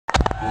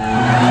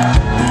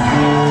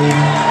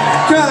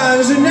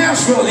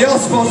Y'all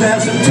supposed to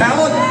have some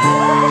talent.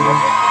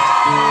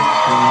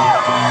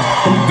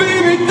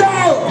 Baby,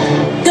 don't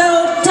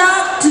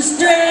talk to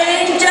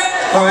strangers.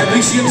 All right, at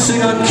least you can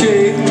sing on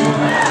key.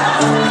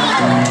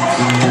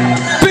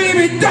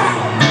 Baby,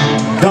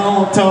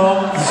 don't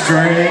talk to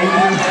strangers.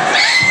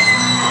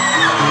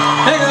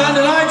 Hang on,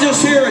 did I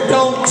just hear a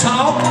don't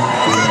talk?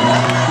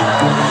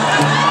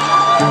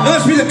 That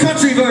must be the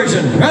country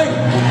version, right?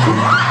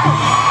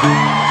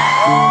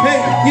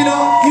 Hey, you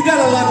know, you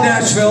gotta love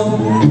Nashville.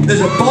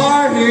 There's a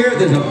bar here,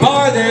 there's a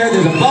bar there,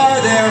 there's a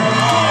bar there.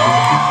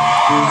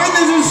 And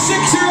there's a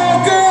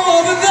 6-year-old girl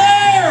over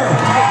there!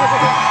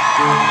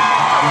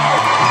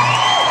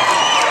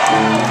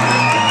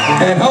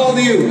 And how old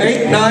are you?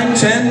 8, 9,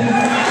 10?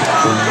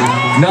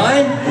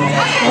 9?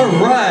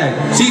 Alright.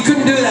 So you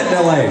couldn't do that in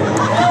LA.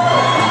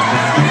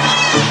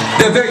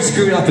 They're very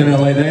screwed up in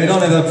LA. They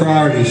don't have the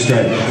priorities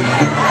straight.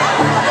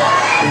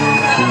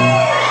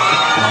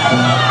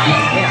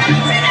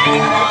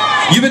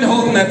 You've been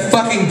holding that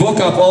fucking book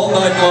up all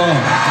night long.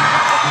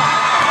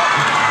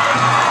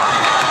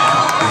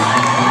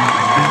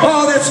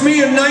 Oh, that's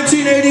me in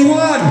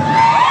 1981.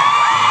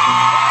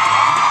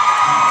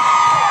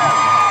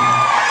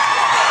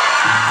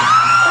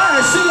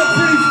 I still look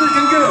pretty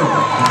freaking good.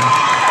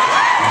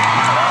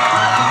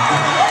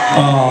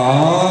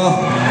 Aww.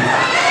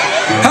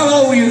 How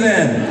old were you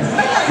then?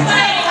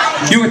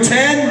 You were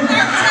 10?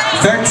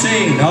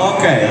 13.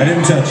 Okay, I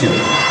didn't touch you.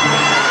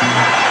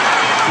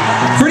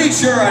 Pretty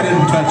sure I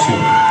didn't touch you.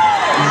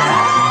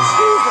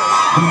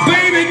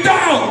 Baby,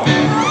 don't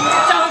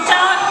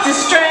talk to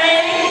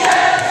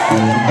strangers.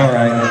 All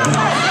right,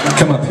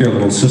 come up here,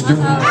 little sister. I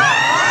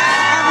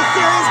have a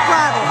serious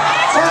problem.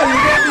 Oh, you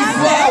gave me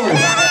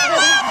flowers.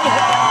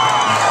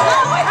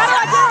 How do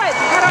I do it?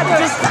 How do I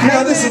do it?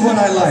 Now this is what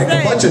I like: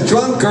 a bunch of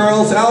drunk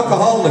girls,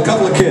 alcohol, and a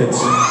couple of kids.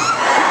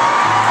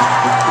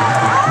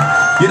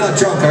 You're not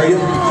drunk, are you?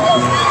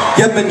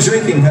 You haven't been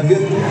drinking, have you?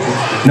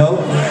 No?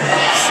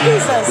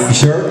 Jesus. You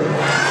sure?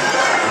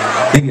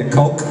 Maybe a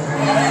Coke? Go!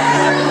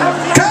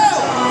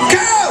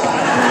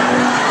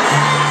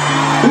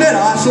 Isn't that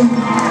awesome?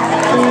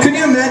 Can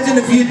you imagine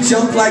if you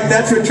jumped like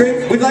that for a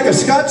drink? We'd like a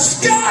scotch?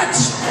 Scotch!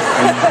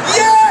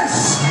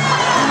 Yes!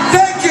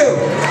 Thank you!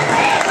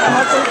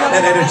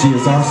 That energy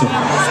is awesome.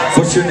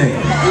 What's your name?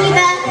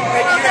 Eva.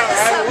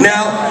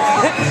 Now,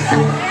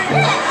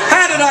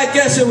 how did I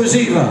guess it was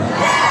Eva?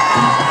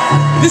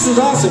 This is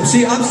awesome.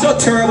 See, I'm so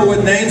terrible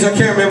with names, I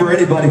can't remember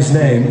anybody's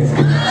name.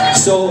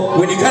 So,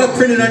 when you got to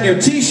print it on your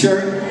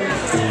t-shirt,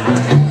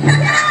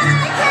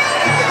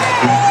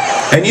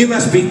 and you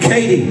must be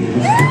Katie,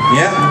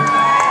 yeah?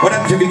 What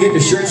happens if you get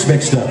your shirts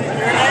mixed up?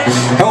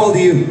 How old are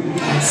you?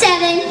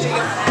 7, 8.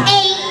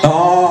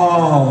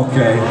 Oh,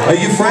 okay. Are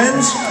you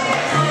friends?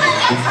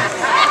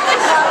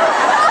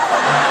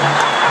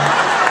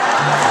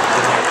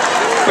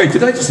 Wait,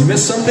 did I just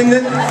miss something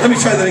then? Let me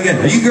try that again.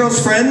 Are you girls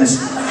friends?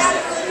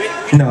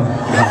 No.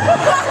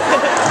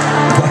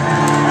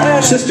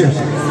 Sisters.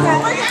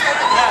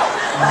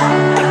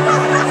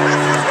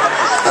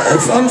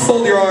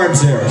 Unfold your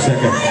arms there a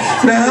second.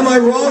 Now, am I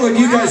wrong, or do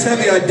you guys have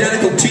the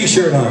identical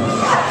t-shirt on?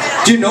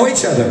 Do you know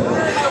each other?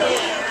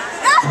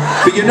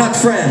 But you're not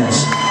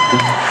friends.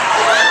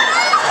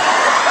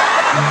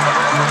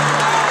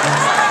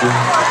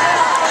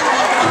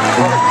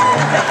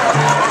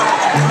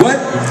 What?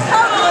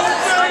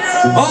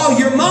 Oh,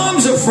 your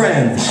moms are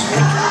friends.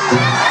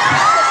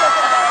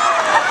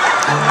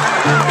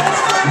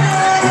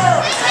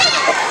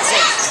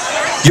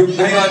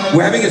 Hang on,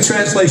 we're having a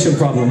translation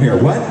problem here.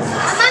 What? My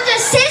moms are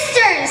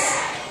sisters.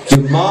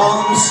 Your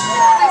mom's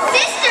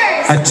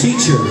Sisters. a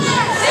teacher.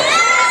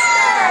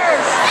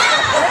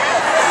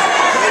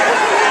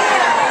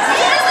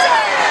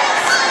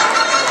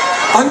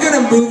 I'm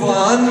gonna move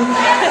on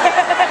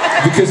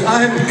because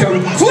I'm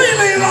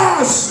completely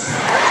lost.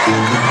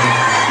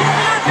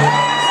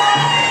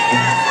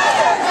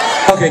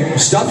 Okay,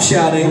 stop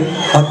shouting.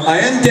 I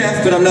am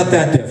deaf, but I'm not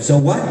that deaf. So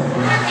what?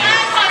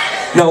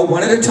 No,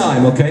 one at a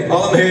time, okay?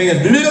 All I'm hearing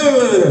is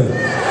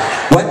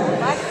what?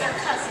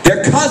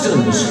 They're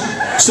cousins.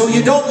 So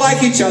you don't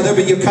like each other,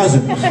 but you're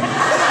cousins.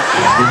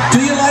 Do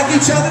you like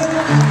each other?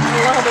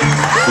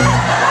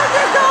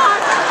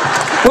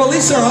 Well, at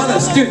least they're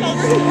honest, dude.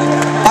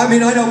 I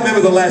mean, I don't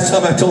remember the last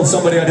time I told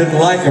somebody I didn't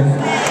like them.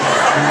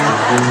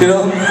 You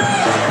know?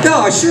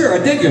 No, sure, I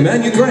dig you,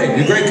 man. You're great.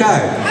 You're a great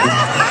guy.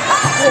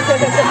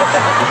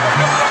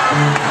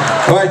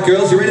 All right,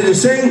 girls, you ready to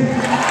sing?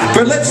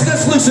 But let's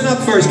loosen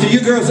up first. Can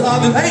you girls?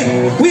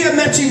 Hey, we have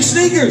matching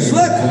sneakers.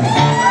 Look.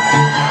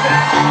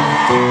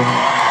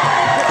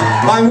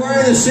 I'm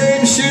wearing the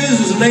same shoes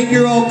as an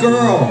 8-year-old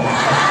girl.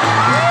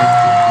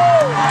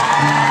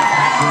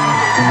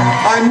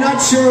 I'm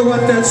not sure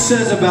what that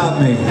says about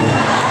me.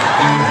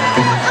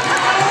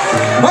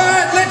 All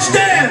right, let's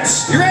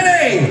dance. You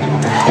ready?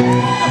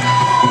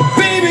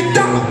 Baby,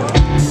 don't.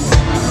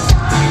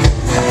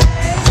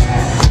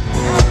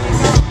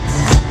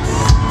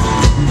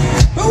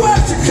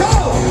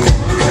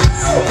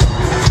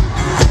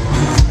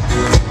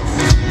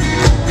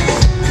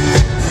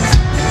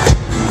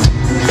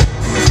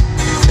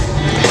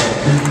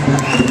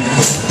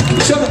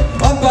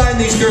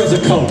 these girls a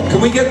Coke? Can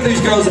we get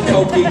these girls a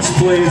Coke each,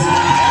 please?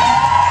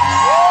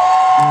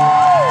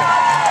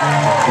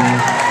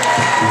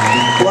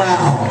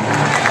 Wow.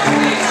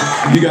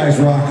 You guys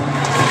rock.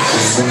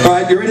 All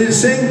right, you ready to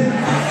sing?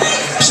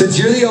 Since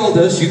you're the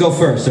oldest, you go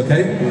first,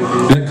 okay?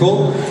 Is that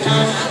cool? All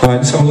right,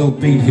 let's have a little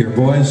beat here,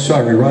 boys.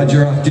 Sorry,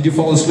 Roger. Did you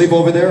fall asleep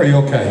over there? Are you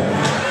okay?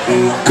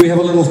 Can we have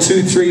a little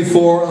 2, 3,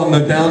 4 on the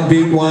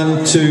downbeat?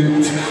 1,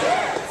 2.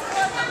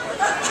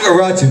 Oh,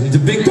 Roger, he's a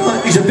big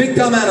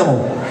dumb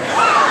animal.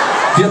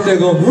 He's up there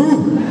going,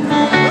 whoo.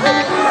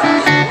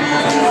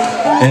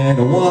 And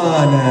a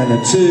 1, and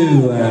a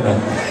 2, and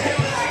a...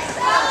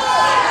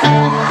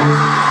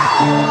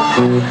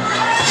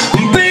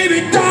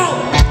 Baby,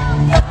 don't!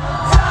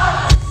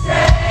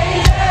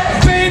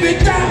 Baby,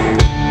 don't!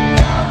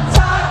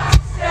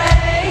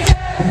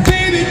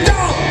 Baby,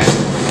 don't!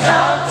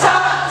 Don't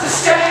talk to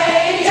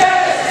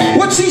strangers.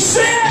 What's he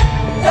saying?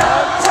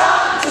 Don't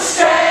talk to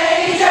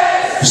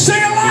strangers.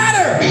 Sing it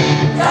louder!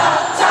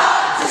 Don't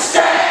talk to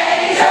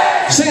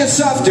strangers. Sing it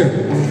softer.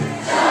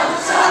 Don't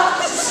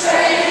talk to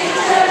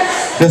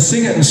strangers. Now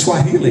sing it in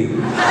Swahili.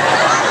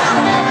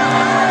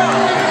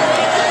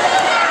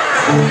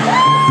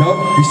 No?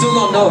 You still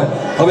don't know it.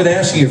 I've been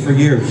asking you for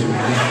years.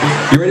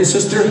 You ready,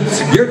 sister?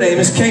 Your name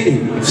is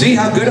Katie. See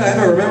how good I am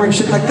at remembering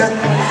shit like that?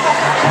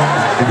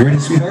 You ready,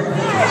 sweetheart?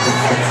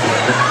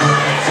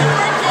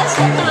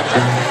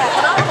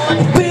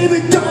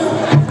 Baby,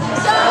 don't!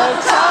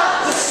 Don't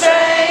talk to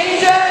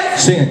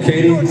strangers. Sing it,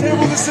 Katie.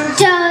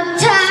 Don't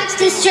talk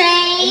to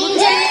strangers.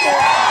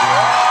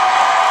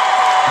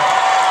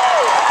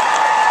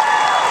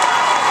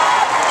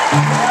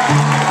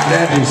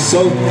 That is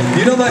so...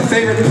 You know my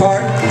favorite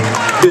part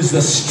is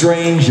the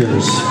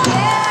strangers.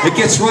 It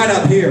gets right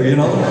up here, you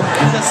know?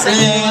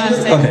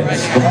 Okay.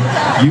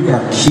 You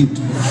are cute.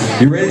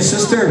 You ready,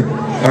 sister?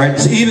 All right,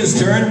 it's Eva's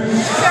turn.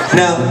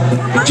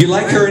 Now, do you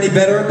like her any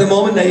better at the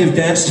moment? Now you've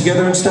danced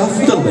together and stuff?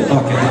 A little bit.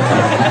 Okay.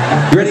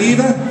 You ready,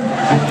 Eva?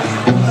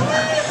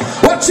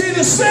 What's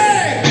Eva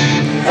say?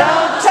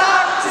 Don't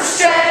talk to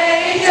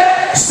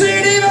strangers.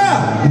 Sing it,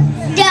 Eva!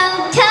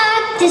 Don't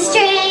talk to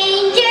strangers.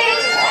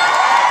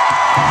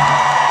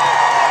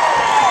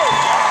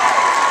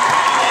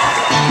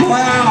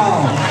 Wow!